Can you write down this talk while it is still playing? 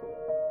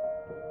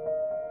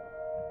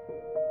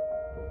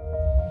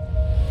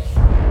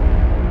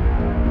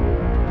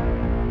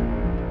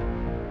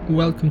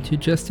Welcome to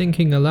Just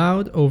Thinking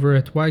Aloud over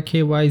at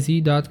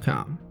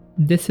ykyz.com.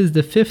 This is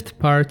the fifth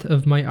part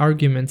of my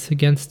arguments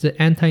against the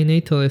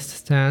antinatalist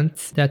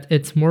stance that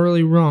it's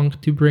morally wrong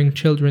to bring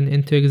children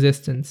into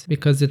existence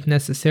because it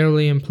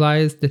necessarily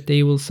implies that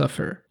they will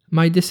suffer.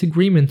 My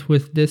disagreement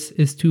with this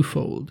is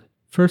twofold.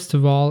 First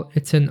of all,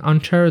 it's an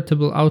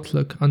uncharitable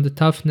outlook on the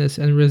toughness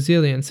and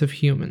resilience of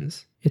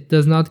humans. It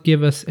does not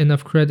give us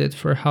enough credit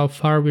for how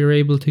far we're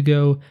able to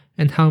go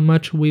and how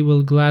much we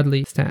will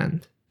gladly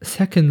stand.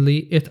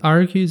 Secondly, it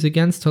argues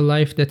against a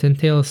life that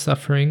entails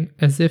suffering,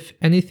 as if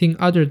anything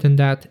other than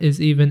that is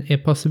even a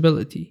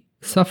possibility.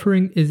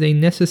 Suffering is a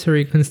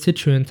necessary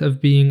constituent of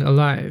being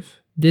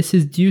alive. This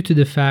is due to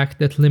the fact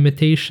that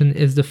limitation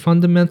is the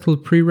fundamental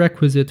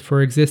prerequisite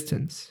for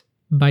existence.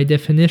 By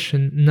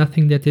definition,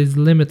 nothing that is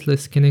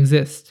limitless can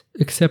exist,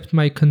 except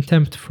my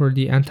contempt for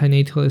the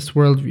antinatalist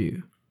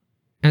worldview.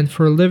 And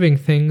for living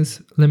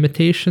things,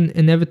 limitation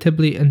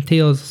inevitably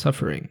entails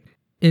suffering.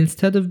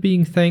 Instead of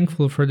being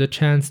thankful for the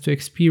chance to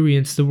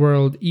experience the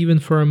world even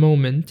for a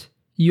moment,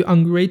 you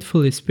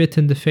ungratefully spit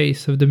in the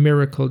face of the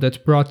miracle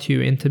that brought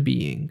you into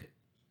being.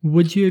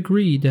 Would you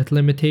agree that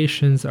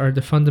limitations are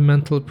the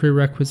fundamental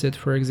prerequisite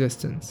for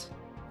existence?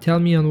 Tell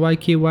me on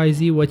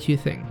YKYZ what you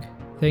think.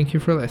 Thank you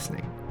for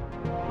listening.